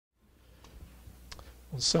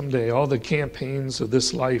Someday all the campaigns of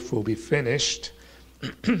this life will be finished,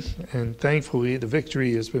 and thankfully the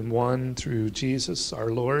victory has been won through Jesus our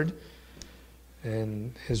Lord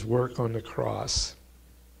and his work on the cross.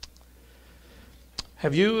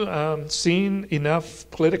 Have you seen enough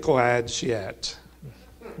political ads yet?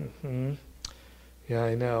 Mm-hmm. Yeah,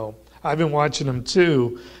 I know. I've been watching them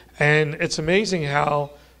too, and it's amazing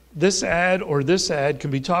how this ad or this ad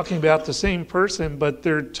can be talking about the same person, but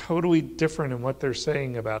they're totally different in what they're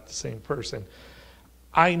saying about the same person.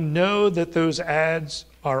 I know that those ads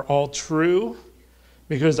are all true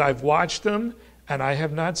because I've watched them and I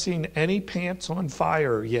have not seen any pants on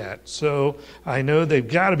fire yet. So I know they've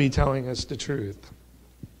got to be telling us the truth.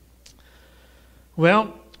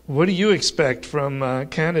 Well, what do you expect from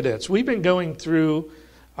candidates? We've been going through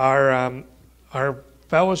our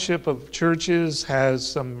Fellowship of Churches has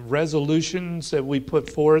some resolutions that we put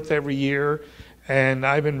forth every year, and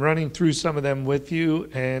I've been running through some of them with you,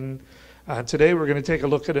 and today we're going to take a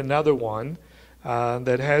look at another one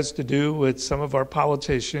that has to do with some of our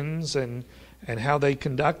politicians and how they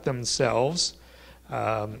conduct themselves.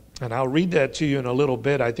 And I'll read that to you in a little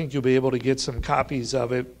bit. I think you'll be able to get some copies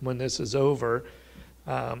of it when this is over.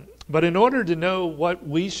 But in order to know what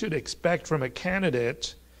we should expect from a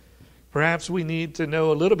candidate, perhaps we need to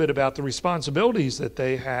know a little bit about the responsibilities that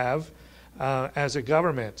they have as a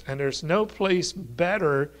government. And there's no place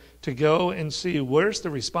better to go and see where's the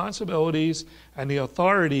responsibilities and the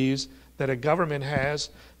authorities that a government has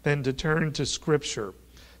than to turn to Scripture.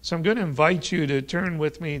 So I'm going to invite you to turn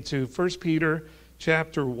with me to 1 Peter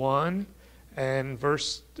chapter 1 and we're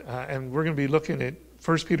going to be looking at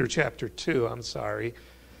 1 Peter chapter 2, I'm sorry.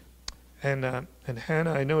 And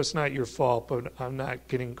Hannah, I know it's not your fault, but I'm not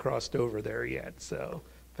getting crossed over there yet, so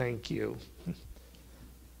thank you.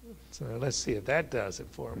 So let's see if that does it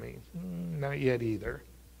for me. Not yet either.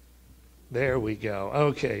 There we go.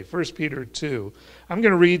 Okay, 1 Peter 2. I'm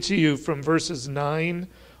going to read to you from verses 9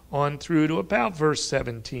 on through to about verse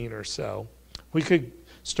 17 or so. We could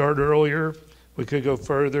start earlier, we could go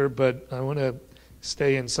further, but I want to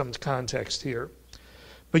stay in some context here.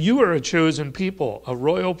 But you are a chosen people, a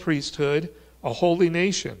royal priesthood, a holy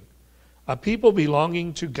nation, a people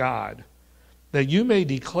belonging to God, that you may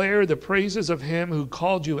declare the praises of him who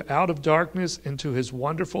called you out of darkness into his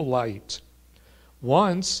wonderful light.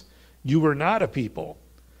 Once you were not a people,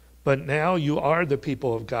 but now you are the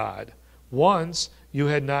people of God. Once you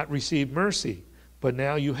had not received mercy, but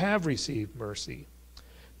now you have received mercy.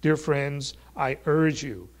 Dear friends, I urge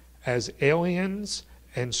you, as aliens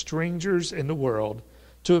and strangers in the world,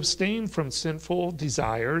 to abstain from sinful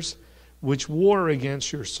desires which war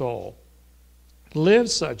against your soul.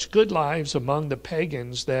 Live such good lives among the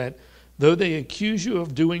pagans that, though they accuse you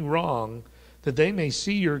of doing wrong, that they may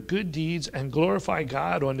see your good deeds and glorify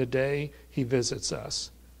God on the day he visits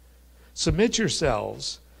us. Submit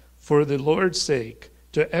yourselves, for the Lord's sake,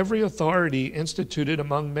 to every authority instituted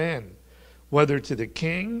among men, whether to the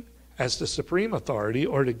king as the supreme authority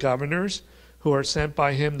or to governors who are sent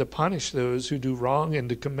by him to punish those who do wrong and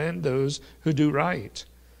to commend those who do right.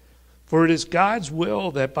 For it is God's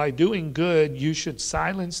will that by doing good you should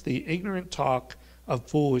silence the ignorant talk of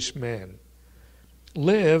foolish men.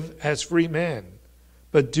 Live as free men,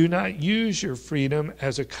 but do not use your freedom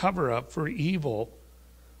as a cover-up for evil.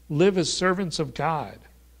 Live as servants of God.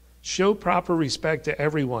 Show proper respect to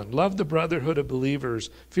everyone. Love the brotherhood of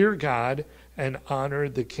believers. Fear God and honor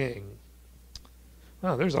the king.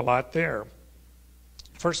 Well, there's a lot there.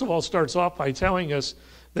 First of all, it starts off by telling us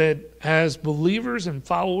that as believers and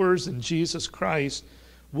followers in Jesus Christ,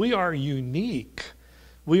 we are unique.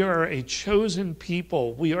 We are a chosen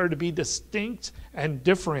people. We are to be distinct and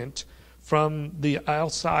different from the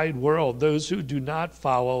outside world, those who do not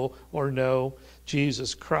follow or know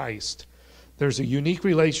Jesus Christ. There's a unique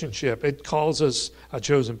relationship. It calls us a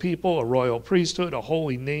chosen people, a royal priesthood, a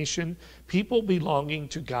holy nation, people belonging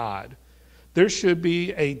to God. There should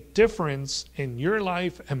be a difference in your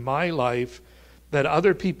life and my life that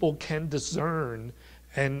other people can discern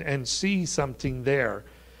and see something there.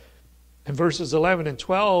 In verses 11 and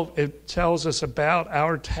 12, it tells us about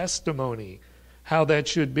our testimony, how that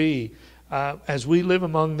should be. As we live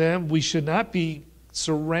among them, we should not be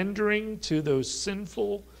surrendering to those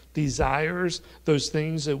sinful desires, those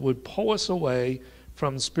things that would pull us away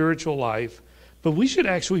from spiritual life. But we should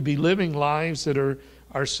actually be living lives that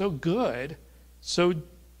are so good, so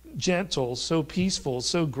gentle, so peaceful,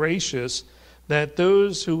 so gracious, that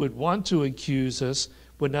those who would want to accuse us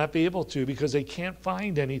would not be able to because they can't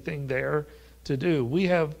find anything there to do. We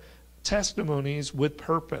have testimonies with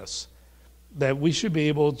purpose, that we should be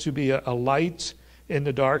able to be a light in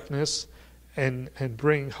the darkness and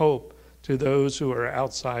bring hope to those who are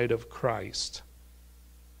outside of Christ.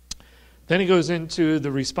 Then he goes into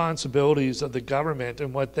the responsibilities of the government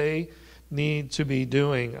and what they need to be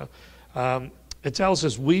doing. It tells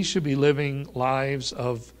us we should be living lives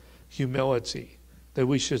of humility, that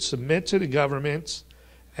we should submit to the government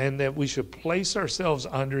and that we should place ourselves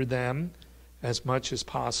under them as much as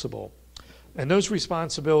possible. And those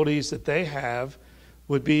responsibilities that they have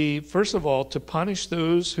would be, first of all, to punish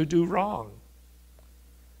those who do wrong.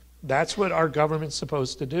 That's what our government's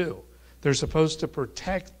supposed to do. They're supposed to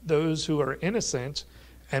protect those who are innocent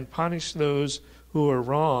and punish those who are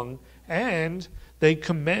wrong, and they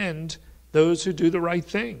commend those who do the right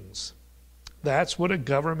things. That's what a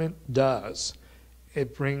government does.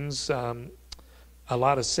 It brings a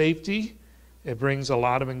lot of safety. It brings a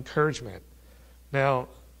lot of encouragement. Now,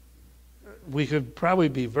 we could probably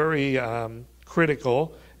be very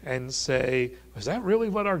critical and say, is that really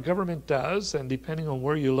what our government does? And depending on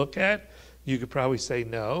where you look at, you could probably say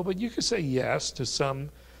no, but you could say yes to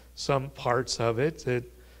some parts of it, that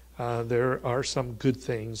there are some good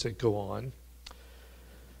things that go on.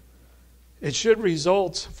 It should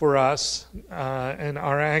result for us and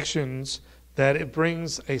our actions that it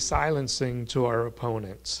brings a silencing to our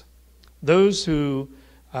opponents. Those who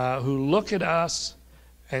look at us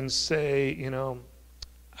and say, you know,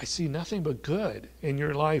 I see nothing but good in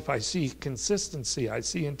your life. I see consistency. I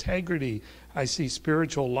see integrity. I see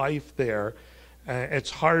spiritual life there. It's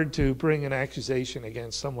hard to bring an accusation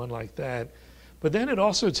against someone like that. But then it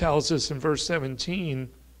also tells us in verse 17,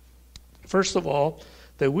 first of all,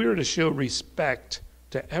 that we're to show respect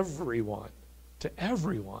to everyone, that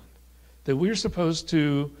we're supposed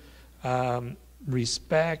to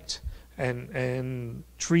respect and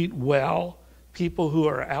treat well people who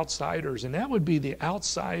are outsiders, and that would be the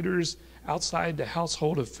outsiders outside the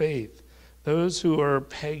household of faith, those who are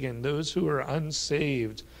pagan, those who are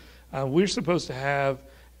unsaved. We're supposed to have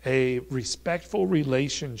a respectful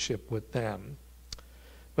relationship with them.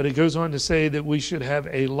 But it goes on to say that we should have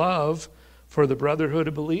a love for the brotherhood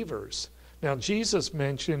of believers. Now, Jesus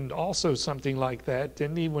mentioned also something like that,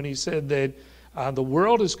 didn't he, when he said that the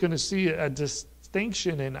world is going to see a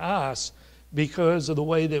distinction in us because of the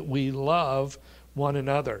way that we love one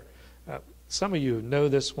another. Some of you know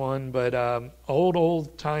this one, but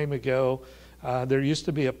old time ago, there used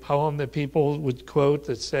to be a poem that people would quote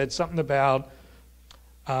that said something about,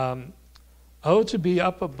 oh, to be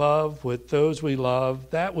up above with those we love,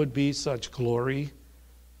 that would be such glory.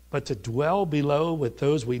 But to dwell below with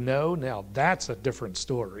those we know, now that's a different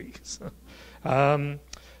story. And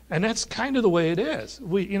that's kind of the way it is.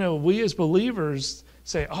 We as believers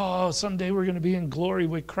say, oh, someday we're going to be in glory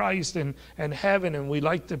with Christ and heaven, and we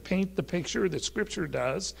like to paint the picture that Scripture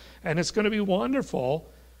does, and it's going to be wonderful,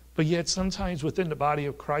 but yet sometimes within the body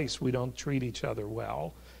of Christ we don't treat each other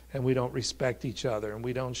well, and we don't respect each other, and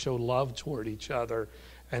we don't show love toward each other,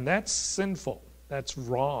 and that's sinful. That's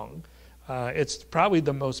wrong. It's probably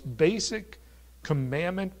the most basic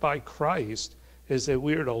commandment by Christ is that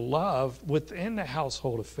we are to love within the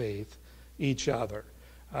household of faith each other.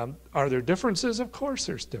 Are there differences? Of course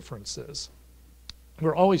there's differences.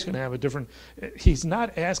 We're always going to have a different... He's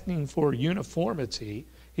not asking for uniformity.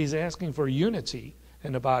 He's asking for unity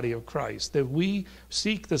in the body of Christ, that we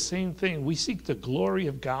seek the same thing. We seek the glory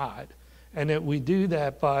of God, and that we do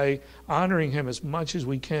that by honoring Him as much as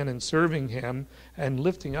we can and serving Him and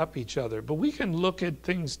lifting up each other. But we can look at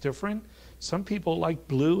things different. Some people like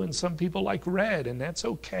blue and some people like red, and that's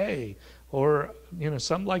okay. Or,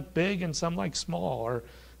 some like big and some like small, or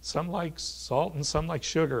some like salt and some like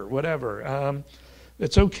sugar, whatever.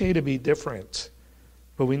 It's okay to be different,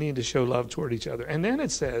 but we need to show love toward each other. And then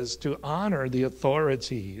it says to honor the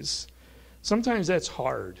authorities. Sometimes that's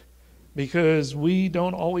hard because we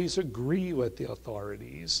don't always agree with the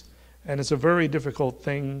authorities, and it's a very difficult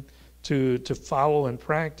thing to follow and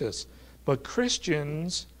practice. But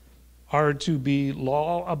Christians are to be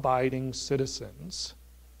law-abiding citizens.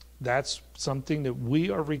 That's something that we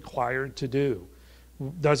are required to do.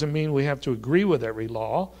 Doesn't mean we have to agree with every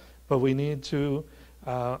law, but we need to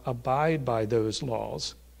abide by those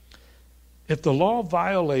laws. If the law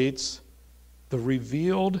violates the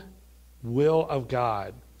revealed will of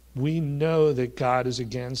God, we know that God is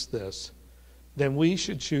against this, then we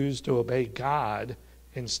should choose to obey God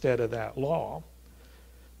instead of that law.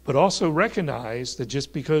 But also recognize that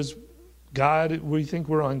just because we think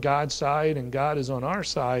we're on God's side and God is on our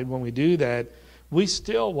side, when we do that, we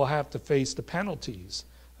still will have to face the penalties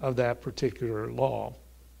of that particular law.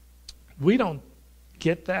 We don't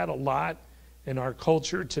get that a lot in our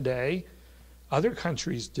culture today. Other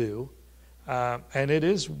countries do. And it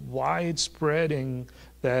is widespread in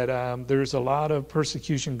that there's a lot of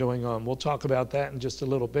persecution going on. We'll talk about that in just a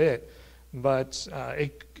little bit. But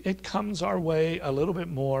it comes our way a little bit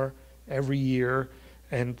more every year,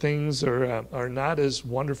 and things are not as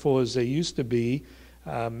wonderful as they used to be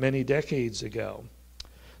many decades ago.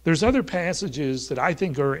 There's other passages that I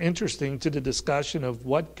think are interesting to the discussion of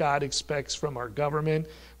what God expects from our government,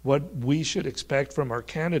 what we should expect from our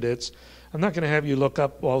candidates. I'm not going to have you look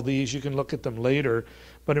up all these. You can look at them later.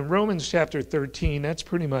 But in Romans chapter 13, that's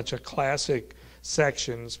pretty much a classic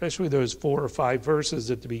section, especially those 4 or 5 verses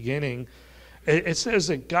at the beginning. It says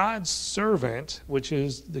that God's servant, which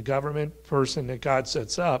is the government person that God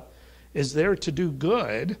sets up, is there to do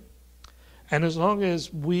good. And as long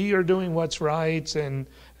as we are doing what's right and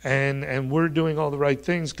we're doing all the right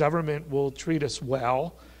things, government will treat us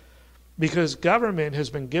well, because government has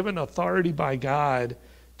been given authority by God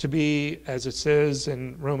to be, as it says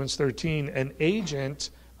in Romans 13, an agent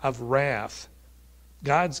of wrath.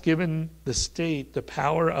 God's given the state the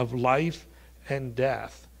power of life and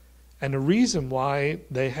death. And the reason why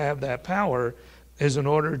they have that power is in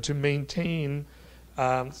order to maintain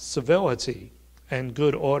civility and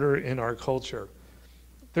good order in our culture.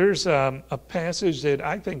 There's a passage that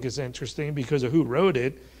I think is interesting because of who wrote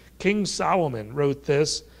it. King Solomon wrote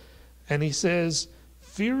this, and he says,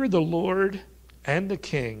 "Fear the Lord and the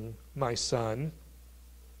king, my son,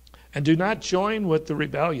 and do not join with the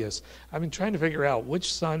rebellious." I've been trying to figure out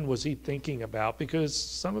which son was he thinking about, because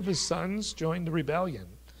some of his sons joined the rebellion.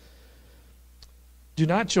 "Do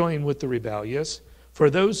not join with the rebellious, for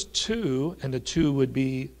those two," and the two would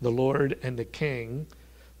be the Lord and the king,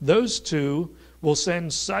 "those two will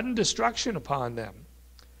send sudden destruction upon them,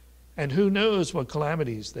 and who knows what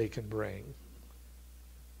calamities they can bring."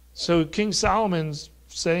 So King Solomon's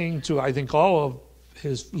saying to, I think, all of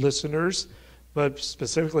his listeners, but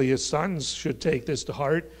specifically his sons should take this to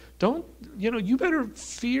heart. You better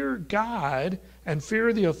fear God and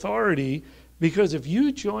fear the authority, because if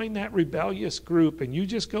you join that rebellious group and you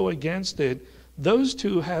just go against it, those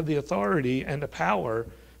two have the authority and the power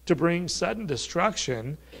to bring sudden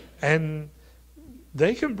destruction, and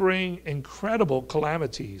they can bring incredible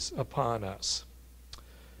calamities upon us.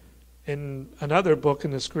 In another book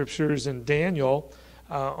in the scriptures, in Daniel,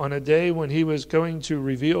 on a day when he was going to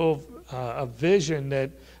reveal a vision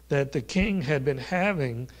that the king had been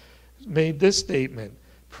having, made this statement: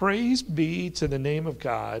 "Praise be to the name of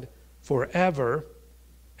God forever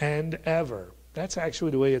and ever." That's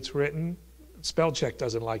actually the way it's written. Spell check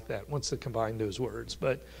doesn't like that, wants to combine those words.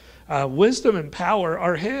 But wisdom and power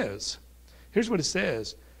are his. Here's what it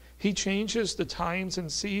says: "He changes the times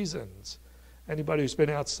and seasons." Anybody who's been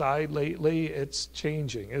outside lately, it's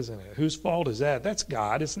changing, isn't it? Whose fault is that? That's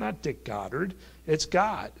God. It's not Dick Goddard. It's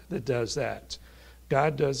God that does that.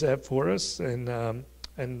 God does that for us,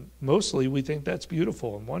 and mostly we think that's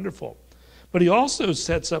beautiful and wonderful. But he also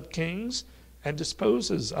sets up kings and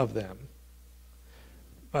disposes of them.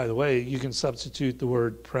 By the way, you can substitute the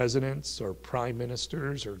word presidents or prime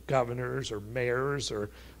ministers or governors or mayors or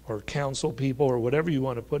council people or whatever you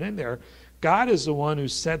want to put in there. God is the one who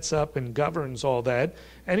sets up and governs all that,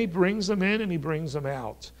 and he brings them in and he brings them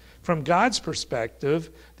out. From God's perspective,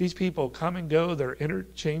 these people come and go. They're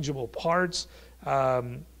interchangeable parts.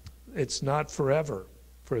 It's not forever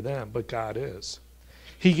for them, but God is.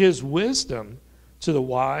 He gives wisdom to the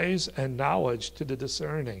wise and knowledge to the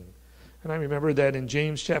discerning. And I remember that in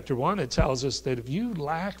James chapter 1, it tells us that if you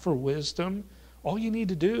lack for wisdom, all you need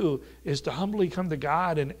to do is to humbly come to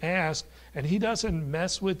God and ask, and he doesn't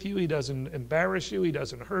mess with you, he doesn't embarrass you, he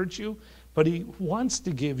doesn't hurt you, but he wants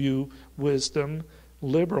to give you wisdom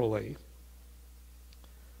liberally.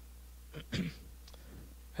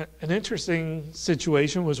 An interesting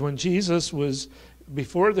situation was when Jesus was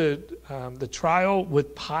before the trial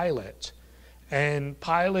with Pilate, and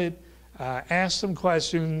Pilate asked some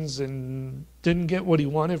questions and didn't get what he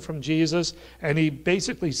wanted from Jesus, and he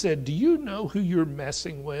basically said, "Do you know who you're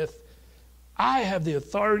messing with? I have the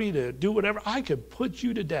authority to do whatever. I could put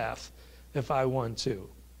you to death if I want to."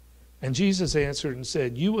 And Jesus answered and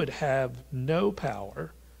said, "You would have no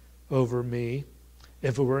power over me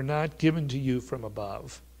if it were not given to you from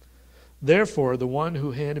above. Therefore, the one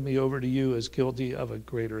who handed me over to you is guilty of a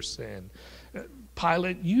greater sin."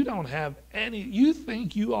 Pilate, you don't have any, you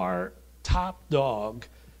think you are top dog.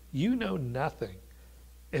 You know nothing.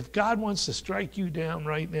 If God wants to strike you down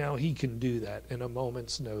right now, he can do that in a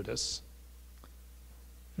moment's notice.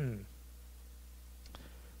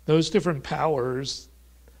 Those different powers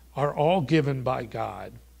are all given by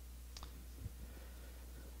God.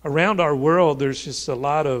 Around our world, there's just a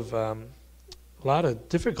lot of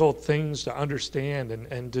difficult things to understand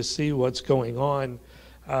and to see what's going on.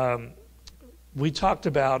 We talked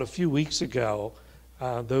about a few weeks ago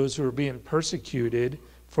those who are being persecuted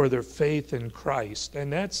for their faith in Christ.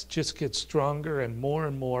 And that just gets stronger and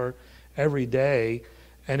more every day.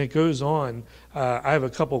 And it goes on. I have a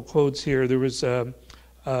couple quotes here. There was a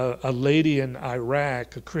lady in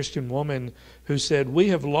Iraq, a Christian woman, who said, "We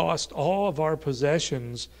have lost all of our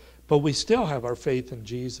possessions, but we still have our faith in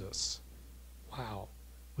Jesus." Wow.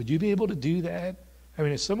 Would you be able to do that? I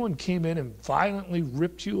mean, if someone came in and violently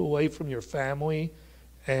ripped you away from your family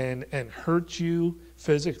and hurt you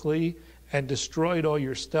physically and destroyed all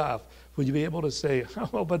your stuff, would you be able to say, "Oh,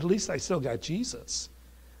 well, but at least I still got Jesus"?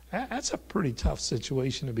 That's a pretty tough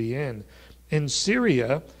situation to be in. In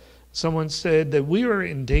Syria, someone said that we are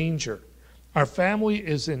in danger. Our family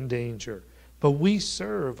is in danger, but we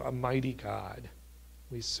serve a mighty God.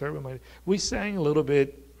 We serve a mighty. We sang a little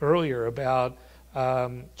bit earlier about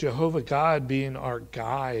Jehovah God being our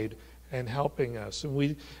guide and helping us.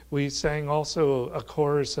 And we sang also a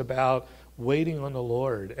chorus about waiting on the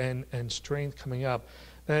Lord and strength coming up.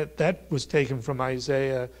 That was taken from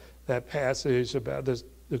Isaiah, that passage about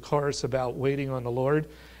the chorus about waiting on the Lord.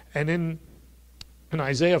 And in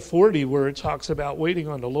Isaiah 40, where it talks about waiting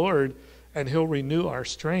on the Lord and he'll renew our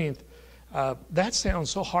strength, that sounds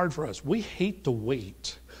so hard for us. We hate to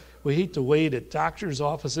wait. We hate to wait at doctor's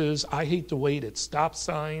offices. I hate to wait at stop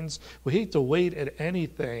signs. We hate to wait at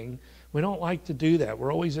anything. We don't like to do that.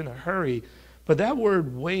 We're always in a hurry. But that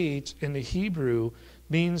word wait in the Hebrew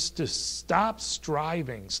means to stop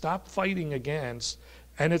striving, stop fighting against,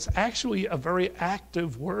 and it's actually a very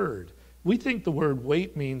active word. We think the word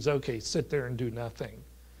wait means, okay, sit there and do nothing.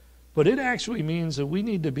 But it actually means that we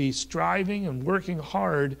need to be striving and working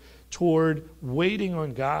hard toward waiting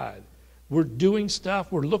on God. We're doing stuff.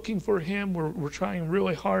 We're looking for him. We're trying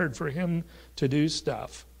really hard for him to do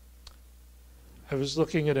stuff. I was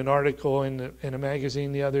looking at an article in a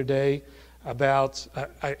magazine the other day about,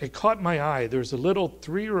 it caught my eye. There's a little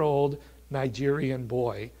 3-year-old Nigerian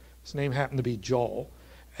boy. His name happened to be Joel.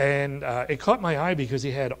 And it caught my eye because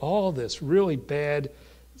he had all this really bad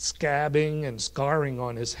scabbing and scarring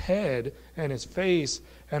on his head and his face.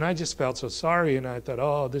 And I just felt so sorry. And I thought,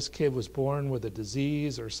 oh, this kid was born with a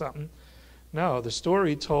disease or something. No, the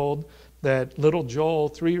story told that little Joel,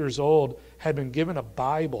 3 years old, had been given a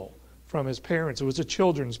Bible from his parents. It was a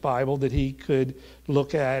children's Bible that he could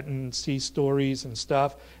look at and see stories and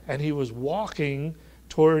stuff. And he was walking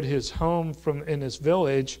toward his home in his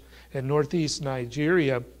village in northeast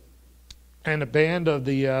Nigeria, and a band of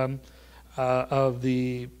the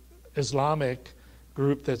Islamic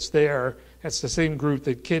group that's there, that's the same group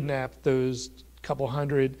that kidnapped those couple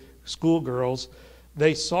hundred schoolgirls,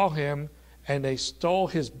 they saw him and they stole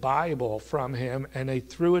his Bible from him and they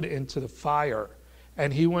threw it into the fire.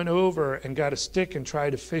 And he went over and got a stick and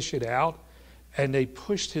tried to fish it out, and they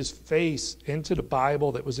pushed his face into the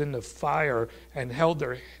Bible that was in the fire and held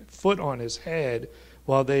their foot on his head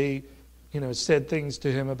while they, said things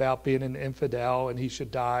to him about being an infidel and he should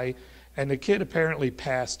die. And the kid apparently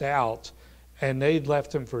passed out, and they'd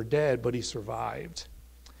left him for dead, but he survived.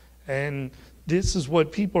 And this is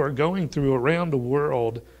what people are going through around the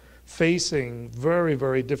world, facing very,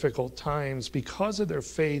 very difficult times because of their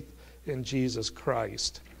faith in Jesus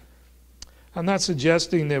Christ. I'm not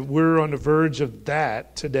suggesting that we're on the verge of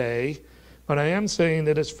that today, but I am saying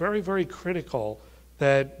that it's very, very critical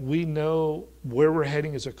that we know where we're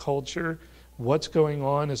heading as a culture, what's going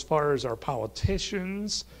on as far as our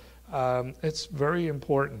politicians. It's very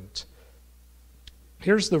important.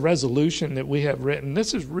 Here's the resolution that we have written.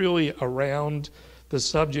 This is really around the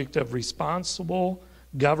subject of responsible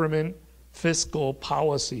government fiscal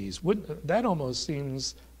policies. That almost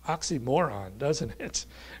seems oxymoron, doesn't it?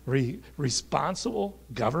 Responsible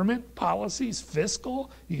government policies, fiscal?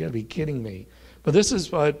 You got to be kidding me. But this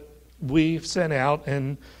is what we've sent out,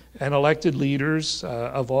 and elected leaders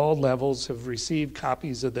of all levels have received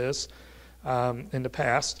copies of this in the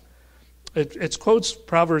past. It quotes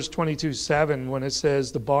Proverbs 22:7 when it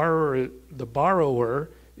says, the borrower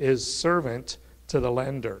is servant to the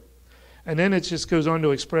lender. And then it just goes on to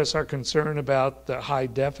express our concern about the high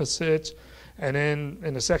deficit. And then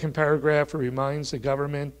in the second paragraph, it reminds the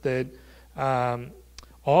government that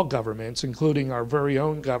all governments, including our very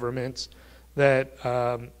own governments, that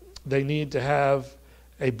they need to have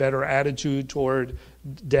a better attitude toward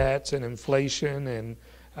debts and inflation,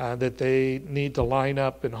 and that they need to line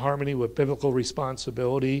up in harmony with biblical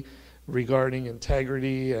responsibility regarding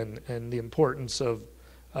integrity and the importance of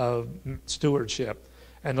stewardship.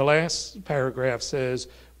 And the last paragraph says,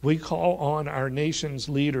 we call on our nation's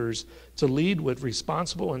leaders to lead with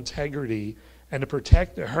responsible integrity and to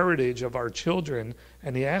protect the heritage of our children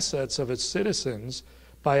and the assets of its citizens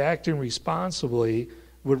by acting responsibly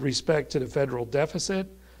with respect to the federal deficit,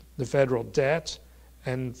 the federal debt,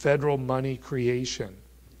 and federal money creation.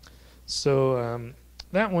 So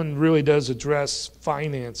that one really does address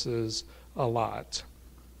finances a lot.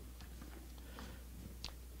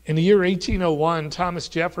 In the year 1801, Thomas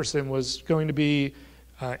Jefferson was going to be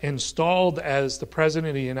installed as the President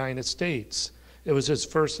of the United States. It was his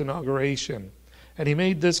first inauguration. And he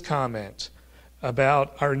made this comment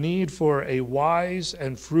about our need for a wise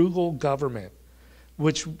and frugal government,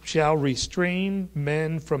 which shall restrain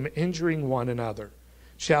men from injuring one another,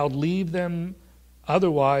 shall leave them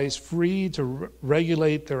otherwise free to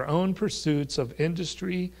regulate their own pursuits of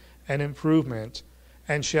industry and improvement,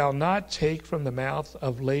 and shall not take from the mouth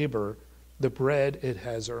of labor the bread it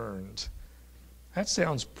has earned. That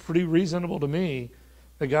sounds pretty reasonable to me.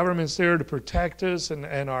 The government's there to protect us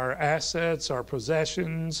and our assets, our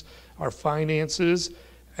possessions, our finances,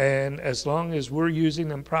 and as long as we're using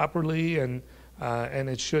them properly, and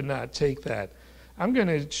it should not take that. I'm going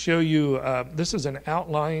to show you, this is an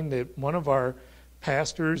outline that one of our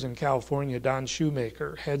pastors in California, Don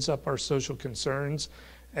Shoemaker, heads up our social concerns,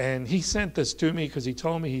 and he sent this to me because he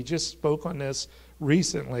told me he just spoke on this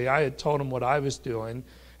recently. I had told him what I was doing, and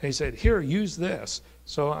he said, here, use this.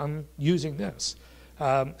 So I'm using this.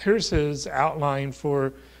 Here's his outline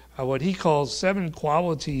for what he calls 7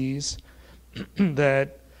 qualities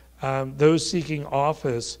that those seeking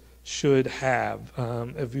office should have.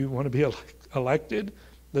 If you want to be elected,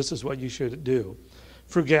 this is what you should do.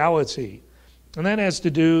 Frugality. And that has to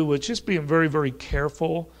do with just being very, very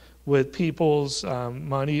careful with people's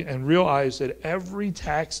money, and realize that every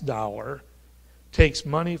tax dollar takes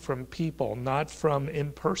money from people, not from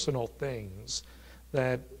impersonal things.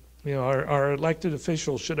 That, you know, our elected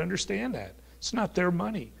officials should understand that. It's not their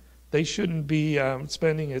money. They shouldn't be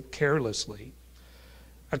spending it carelessly.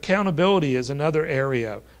 Accountability is another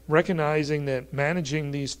area, recognizing that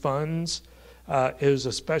managing these funds is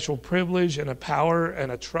a special privilege and a power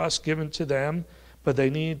and a trust given to them, but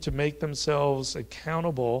they need to make themselves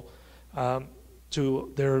accountable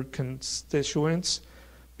to their constituents,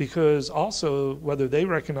 because also, whether they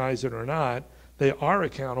recognize it or not, they are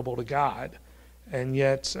accountable to God. And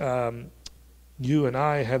yet, you and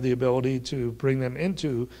I have the ability to bring them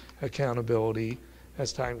into accountability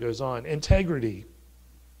as time goes on. Integrity.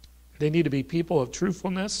 They need to be people of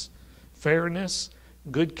truthfulness, fairness,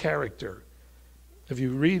 good character. If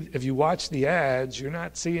you watch the ads, you're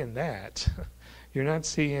not seeing that. You're not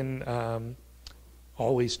seeing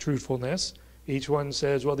always truthfulness. Each one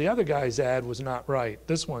says, well, the other guy's ad was not right.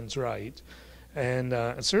 This one's right. And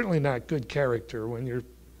certainly not good character when you're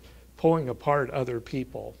pulling apart other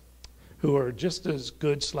people who are just as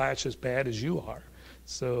good / as bad as you are.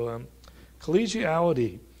 So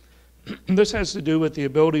collegiality. This has to do with the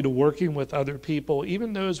ability to working with other people,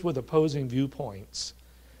 even those with opposing viewpoints.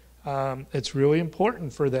 It's really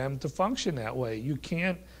important for them to function that way. You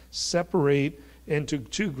can't separate into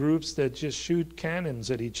 2 groups that just shoot cannons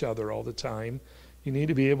at each other all the time. You need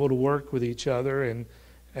to be able to work with each other,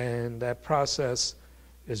 and that process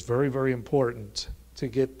is very, very important to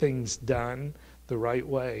get things done the right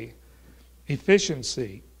way.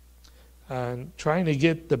 Efficiency. Trying to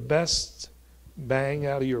get the best bang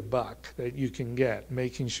out of your buck that you can get,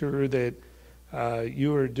 making sure that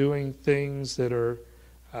you are doing things that are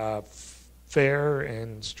fair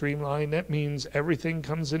and streamlined. That means everything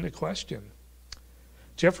comes into question.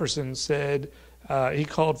 Jefferson said he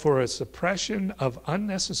called for a suppression of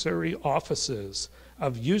unnecessary offices,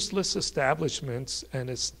 of useless establishments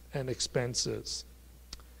and expenses.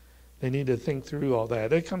 They need to think through all that.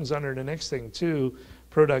 That comes under the next thing too,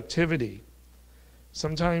 productivity.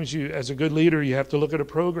 Sometimes you, as a good leader, you have to look at a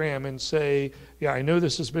program and say, yeah, I know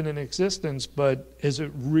this has been in existence, but is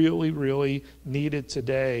it really, really needed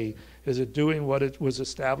today? Is it doing what it was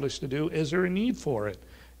established to do? Is there a need for it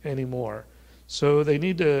anymore? So they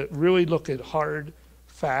need to really look at hard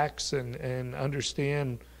facts and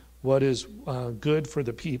understand what is good for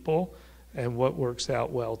the people and what works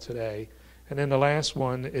out well today. And then the last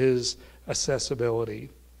one is accessibility.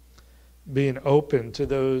 Being open to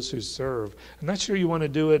those who serve. I'm not sure you want to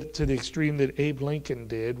do it to the extreme that Abe Lincoln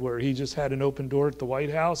did, where he just had an open door at the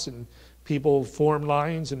White House and people formed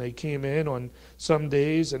lines and they came in on some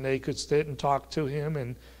days and they could sit and talk to him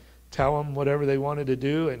and tell him whatever they wanted to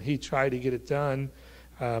do, and he tried to get it done.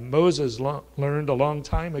 Moses learned a long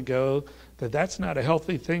time ago that that's not a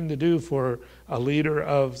healthy thing to do for a leader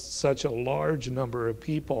of such a large number of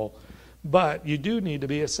people. But you do need to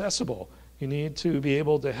be accessible. You need to be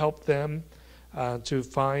able to help them to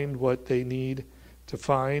find what they need to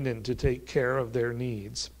find and to take care of their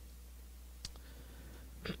needs.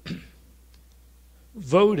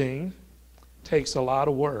 voting takes a lot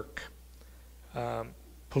of work.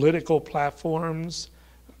 Political platforms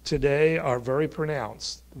today are very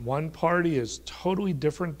pronounced. One party is totally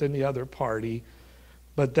different than the other party,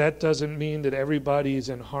 but that doesn't mean that everybody is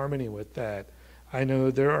in harmony with that. I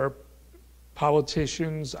know there are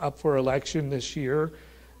politicians up for election this year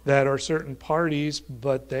that are certain parties,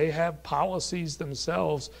 but they have policies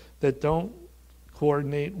themselves that don't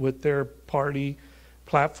coordinate with their party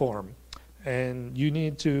platform. And you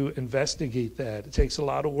need to investigate that. It takes a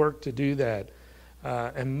lot of work to do that.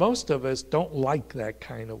 And most of us don't like that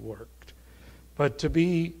kind of work. But to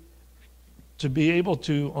be able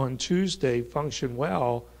to, on Tuesday, function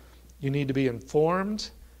well, you need to be informed,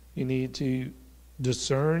 you need to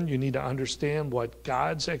discern, you need to understand what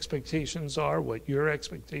God's expectations are, what your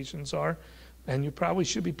expectations are, and you probably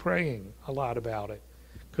should be praying a lot about it,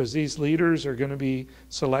 because these leaders are going to be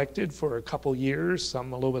selected for a couple years,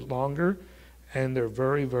 some a little bit longer, and they're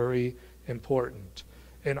very, very important.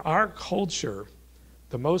 In our culture,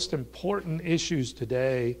 the most important issues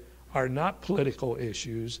today are not political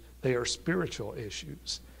issues, they are spiritual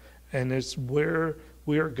issues. And it's where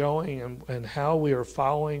we are going and how we are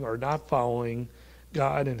following or not following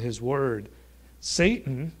God and His Word.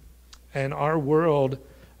 Satan and our world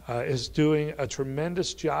is doing a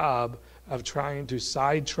tremendous job of trying to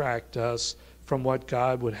sidetrack us from what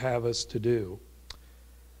God would have us to do.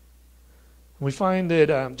 We find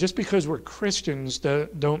that just because we're Christians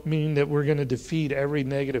don't mean that we're going to defeat every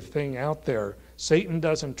negative thing out there. Satan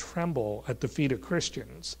doesn't tremble at the feet of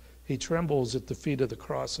Christians. He trembles at the feet of the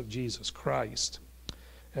cross of Jesus Christ.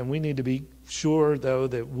 And we need to be sure, though,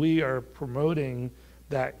 that we are promoting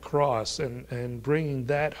that cross and bringing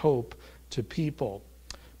that hope to people.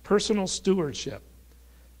 Personal stewardship.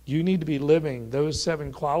 You need to be living those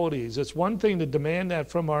 7 qualities. It's one thing to demand that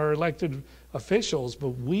from our elected officials, but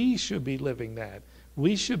we should be living that.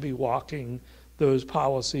 We should be walking those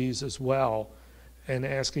policies as well and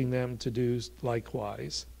asking them to do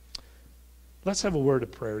likewise. Let's have a word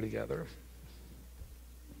of prayer together.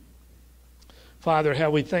 Father, how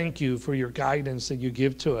we thank you for your guidance that you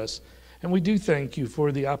give to us. And we do thank you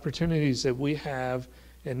for the opportunities that we have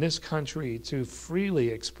in this country to freely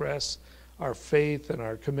express our faith and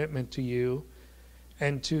our commitment to you,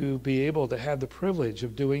 and to be able to have the privilege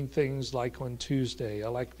of doing things like on Tuesday,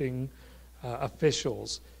 electing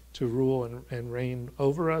officials to rule and reign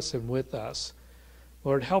over us and with us.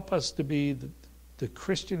 Lord, help us to be the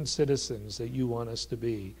Christian citizens that you want us to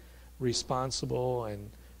be, responsible and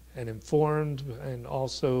informed, and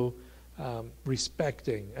also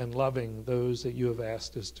respecting and loving those that you have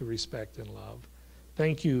asked us to respect and love.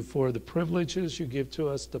 Thank you for the privileges you give to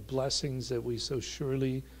us, the blessings that we so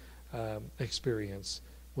surely experience.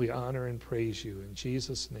 We honor and praise you. In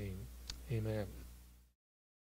Jesus' name, amen.